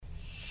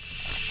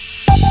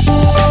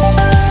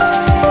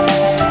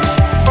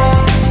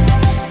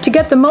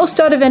the most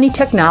out of any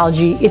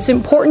technology, it's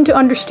important to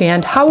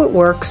understand how it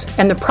works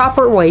and the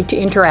proper way to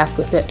interact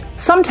with it.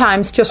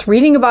 Sometimes just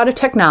reading about a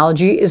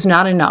technology is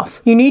not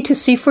enough. You need to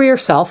see for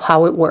yourself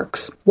how it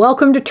works.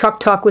 Welcome to Truck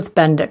Talk with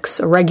Bendix,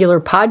 a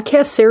regular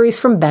podcast series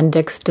from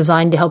Bendix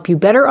designed to help you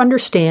better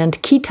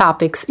understand key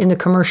topics in the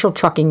commercial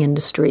trucking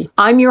industry.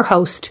 I'm your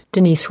host,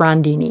 Denise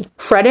Rondini.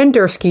 Fred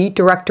Andersky,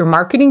 Director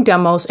Marketing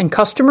Demos and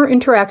Customer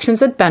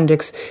Interactions at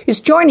Bendix,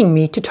 is joining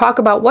me to talk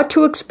about what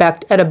to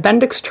expect at a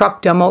Bendix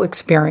truck demo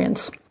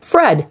experience.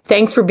 Fred,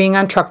 thanks for being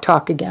on Truck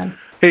Talk again.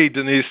 Hey,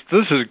 Denise,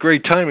 this is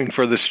great timing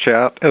for this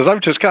chat, as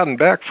I've just gotten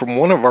back from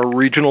one of our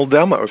regional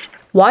demos.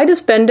 Why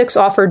does Bendix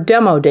offer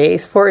demo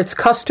days for its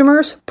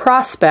customers,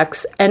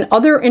 prospects, and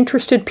other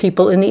interested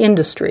people in the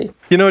industry?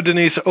 You know,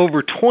 Denise,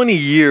 over 20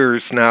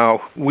 years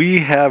now, we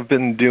have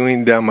been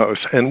doing demos,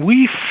 and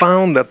we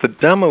found that the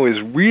demo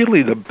is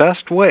really the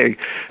best way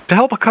to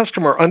help a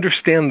customer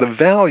understand the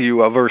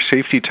value of our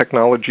safety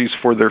technologies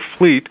for their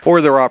fleet or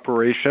their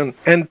operation.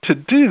 And to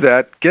do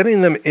that,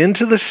 getting them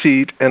into the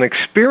seat and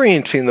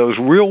experiencing those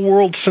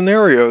real-world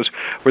scenarios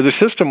where the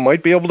system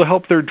might be able to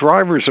help their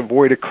drivers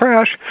avoid a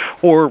crash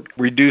or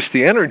reduce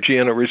the energy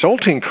in a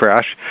resulting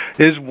crash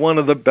is one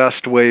of the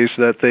best ways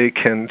that they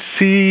can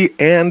see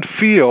and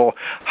feel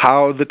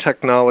how the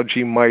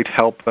technology might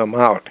help them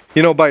out.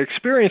 You know, by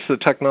experiencing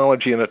the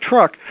technology in a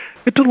truck,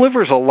 it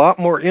delivers a lot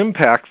more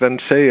impact than,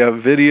 say, a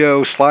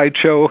video,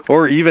 slideshow,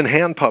 or even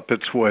hand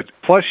puppets would.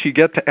 Plus, you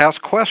get to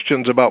ask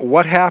questions about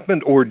what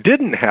happened or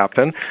didn't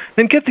happen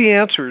and get the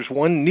answers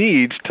one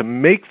needs to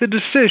make the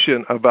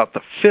decision about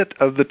the fit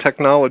of the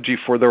technology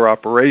for their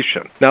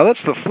operation. Now,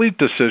 that's the fleet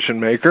decision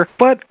maker,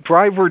 but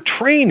driver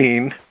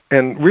training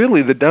and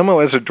really, the demo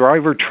as a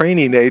driver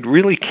training aid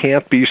really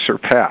can't be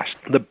surpassed.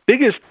 The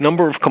biggest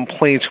number of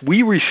complaints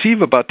we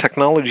receive about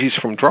technologies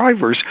from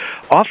drivers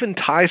often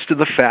ties to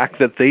the fact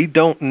that they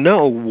don't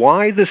know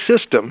why the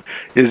system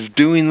is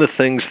doing the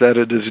things that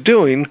it is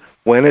doing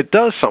when it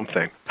does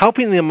something.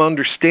 Helping them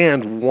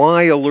understand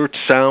why alerts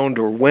sound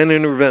or when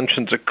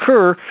interventions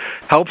occur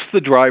helps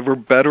the driver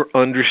better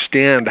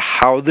understand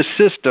how the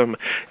system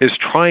is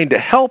trying to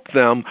help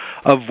them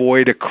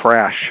avoid a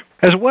crash,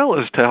 as well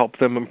as to help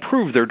them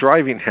improve their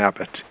driving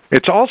habits.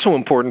 It's also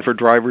important for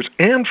drivers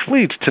and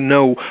fleets to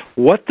know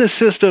what the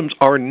systems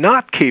are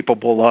not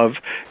capable of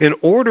in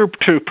order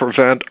to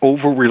prevent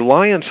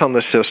over-reliance on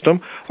the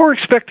system or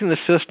expecting the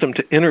system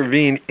to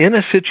intervene in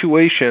a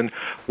situation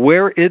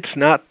where it's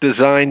not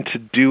designed to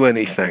do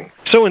anything.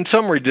 So in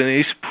summary,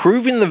 Denise,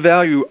 proving the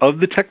value of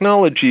the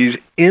technologies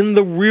in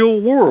the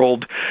real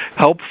world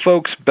help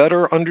folks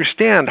better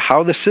understand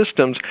how the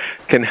systems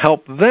can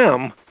help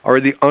them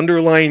are the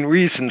underlying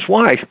reasons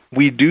why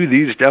we do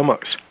these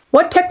demos.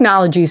 What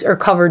technologies are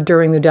covered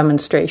during the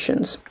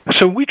demonstrations?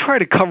 So we try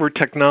to cover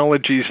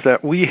technologies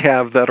that we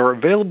have that are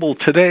available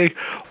today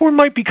or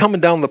might be coming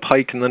down the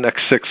pike in the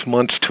next 6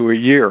 months to a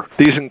year.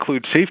 These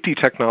include safety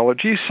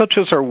technologies such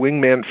as our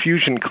Wingman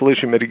Fusion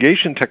collision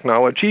mitigation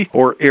technology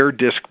or air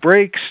disc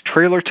brakes,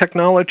 trailer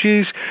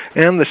technologies,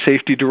 and the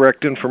Safety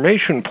Direct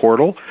Information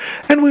Portal.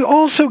 And we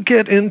also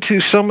get into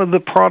some of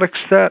the products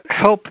that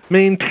help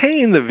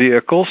maintain the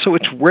vehicle so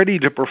it's ready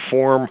to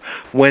perform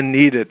when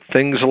needed.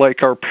 Things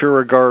like our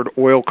PuraGuard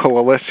oil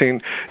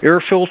coalescing air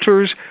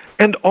filters,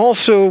 and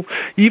also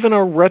even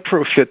our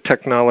retrofit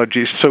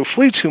technologies. So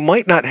fleets who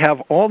might not have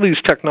all these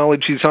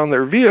technologies on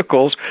their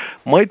vehicles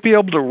might be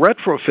able to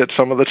retrofit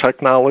some of the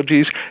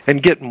technologies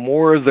and get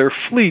more of their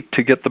fleet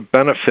to get the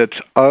benefits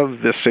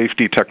of the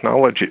safety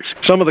technologies.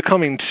 Some of the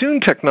coming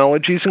soon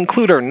technologies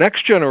include our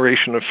next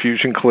generation of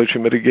Fusion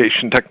collision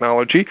mitigation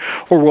technology,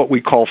 or what we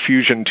call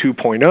Fusion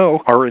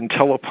 2.0, our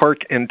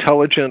IntelliPark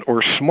intelligent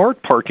or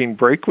smart parking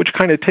brake, which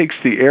kind of takes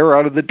the air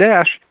out of the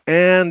dash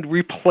and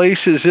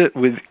replaces it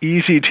with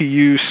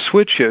easy-to-use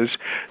switches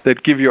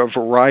that give you a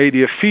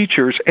variety of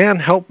features and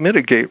help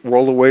mitigate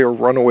rollaway or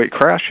runaway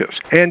crashes.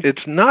 And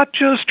it's not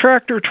just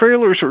tractor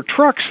trailers or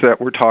trucks that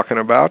we're talking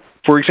about.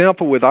 For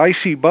example, with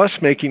IC Bus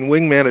making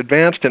Wingman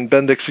Advanced and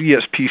Bendix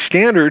ESP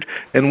Standard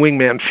and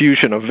Wingman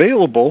Fusion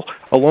available,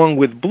 along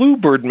with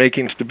Bluebird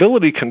making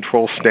Stability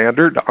Control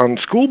Standard on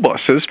school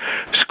buses,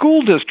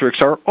 school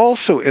districts are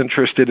also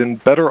interested in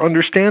better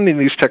understanding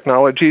these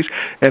technologies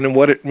and in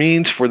what it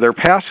means for their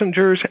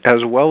passengers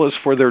as well as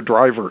for their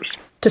drivers.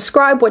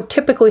 Describe what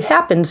typically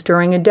happens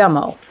during a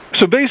demo.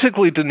 So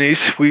basically, Denise,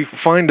 we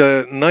find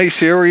a nice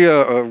area,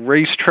 a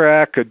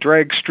racetrack, a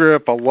drag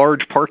strip, a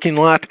large parking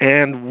lot,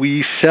 and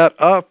we set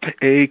up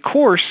a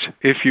course,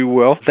 if you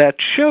will, that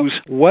shows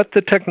what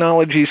the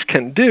technologies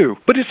can do.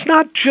 But it's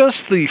not just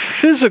the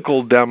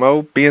physical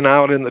demo, being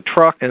out in the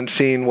truck and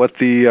seeing what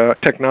the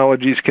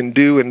technologies can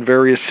do in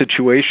various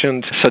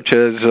situations, such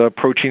as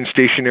approaching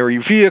stationary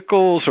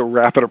vehicles or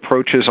rapid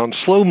approaches on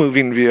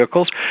slow-moving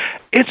vehicles.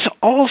 It's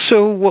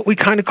also what we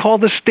kind of call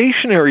the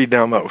stationary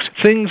demos.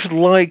 Things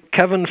like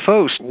Kevin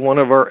Foast, one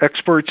of our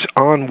experts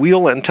on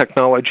wheel end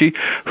technology,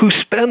 who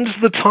spends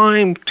the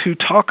time to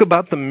talk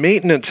about the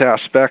maintenance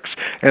aspects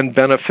and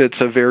benefits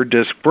of air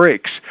disc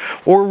brakes.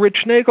 Or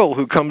Rich Nagel,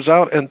 who comes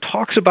out and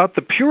talks about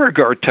the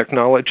PuraGuard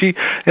technology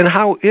and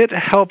how it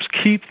helps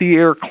keep the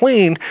air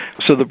clean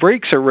so the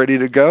brakes are ready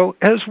to go,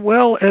 as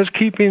well as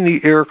keeping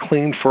the air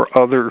clean for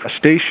other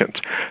stations.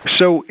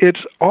 So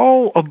it's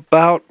all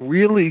about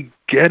really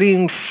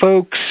getting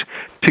folks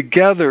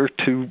together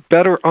to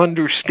better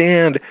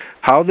understand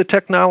how the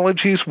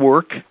technologies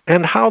work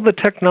and how the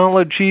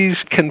technologies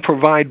can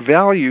provide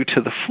value to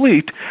the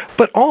fleet,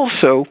 but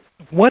also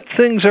what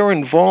things are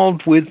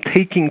involved with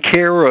taking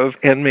care of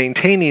and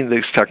maintaining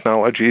these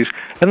technologies,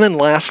 and then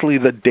lastly,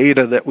 the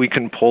data that we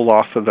can pull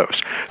off of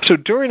those. So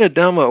during a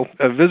demo,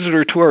 a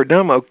visitor to our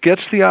demo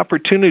gets the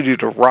opportunity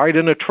to ride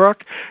in a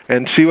truck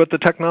and see what the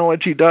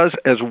technology does,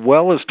 as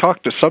well as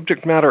talk to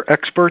subject matter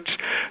experts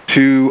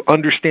to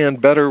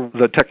understand better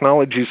the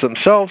technologies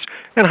themselves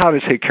and how to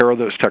take care of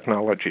those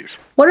technologies.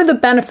 What are the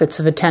benefits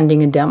of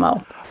attending a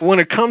demo? When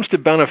it comes to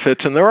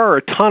benefits, and there are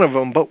a ton of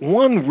them, but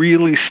one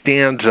really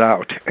stands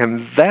out,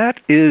 and that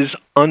is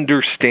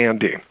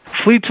understanding.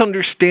 Fleets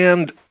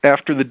understand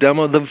after the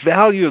demo the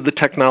value of the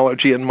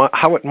technology and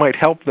how it might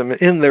help them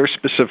in their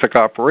specific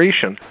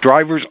operation.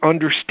 Drivers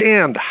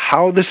understand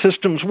how the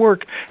systems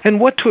work and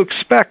what to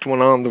expect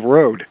when on the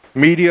road.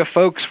 Media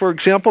folks, for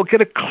example,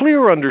 get a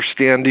clear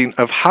understanding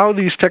of how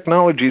these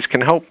technologies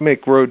can help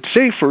make roads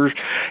safer,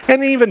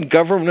 and even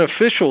government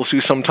officials who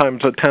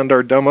sometimes attend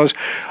our demos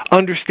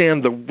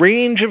understand the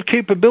range of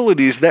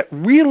capabilities that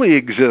really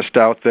exist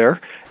out there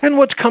and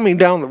what's coming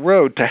down the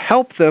road to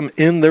help them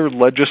in their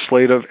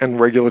legislative and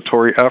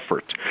regulatory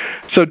efforts.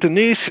 So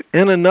Denise,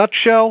 in a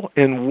nutshell,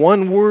 in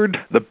one word,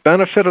 the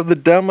benefit of the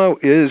demo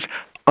is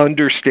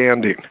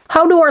understanding.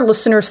 How do our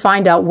listeners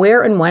find out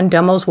where and when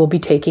demos will be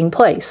taking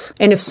place?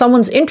 And if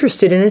someone's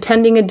interested in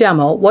attending a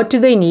demo, what do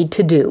they need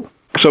to do?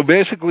 So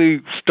basically,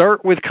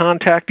 start with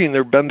contacting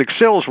their Bendix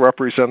sales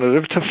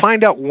representative to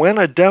find out when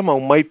a demo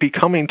might be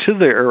coming to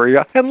their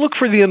area and look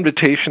for the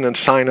invitation and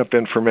sign-up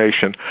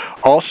information.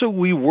 Also,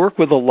 we work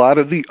with a lot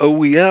of the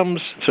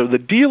OEMs, so the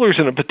dealers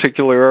in a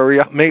particular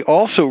area may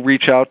also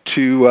reach out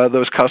to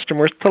those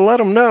customers to let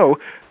them know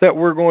that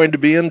we're going to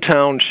be in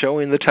town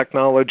showing the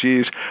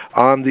technologies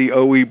on the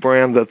OE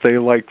brand that they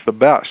like the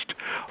best.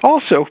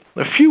 Also,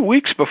 a few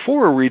weeks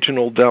before a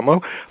regional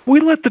demo, we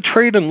let the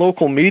trade and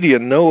local media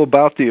know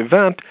about the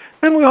event,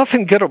 and we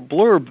often get a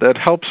blurb that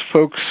helps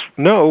folks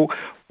know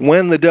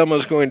when the demo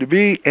is going to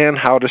be and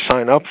how to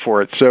sign up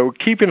for it. So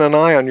keeping an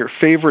eye on your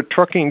favorite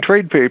trucking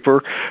trade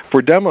paper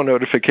for demo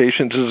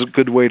notifications is a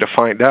good way to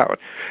find out.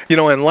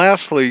 And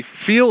lastly,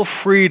 feel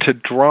free to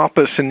drop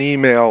us an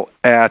email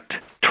at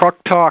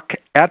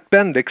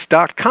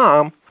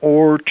trucktalk@bendix.com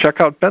or check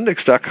out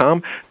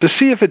bendix.com to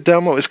see if a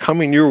demo is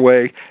coming your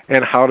way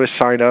and how to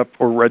sign up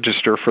or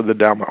register for the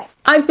demo.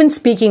 I've been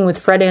speaking with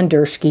Fred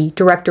Andersky,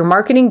 Director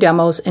Marketing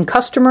Demos and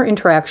Customer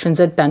Interactions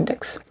at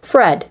Bendix.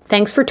 Fred,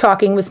 thanks for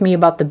talking with me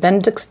about the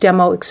Bendix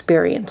demo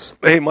experience.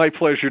 Hey, my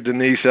pleasure,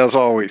 Denise, as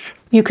always.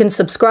 You can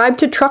subscribe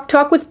to Truck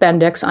Talk with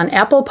Bendix on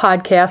Apple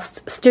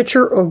Podcasts,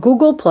 Stitcher, or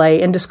Google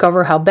Play and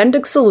discover how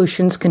Bendix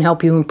solutions can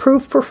help you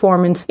improve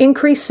performance,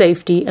 increase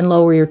safety, and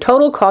lower your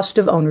total cost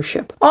of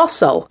ownership.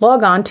 Also,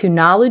 log on to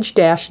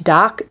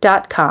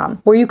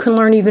knowledge-doc.com, where you can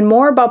learn even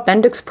more about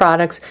Bendix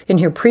products and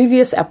hear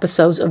previous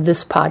episodes of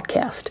this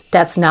podcast.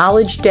 That's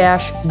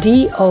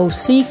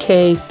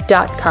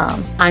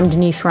knowledge-dock.com. I'm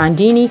Denise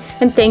Rondini,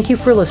 and thank you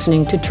for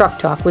listening to Truck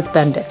Talk with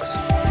Bendix.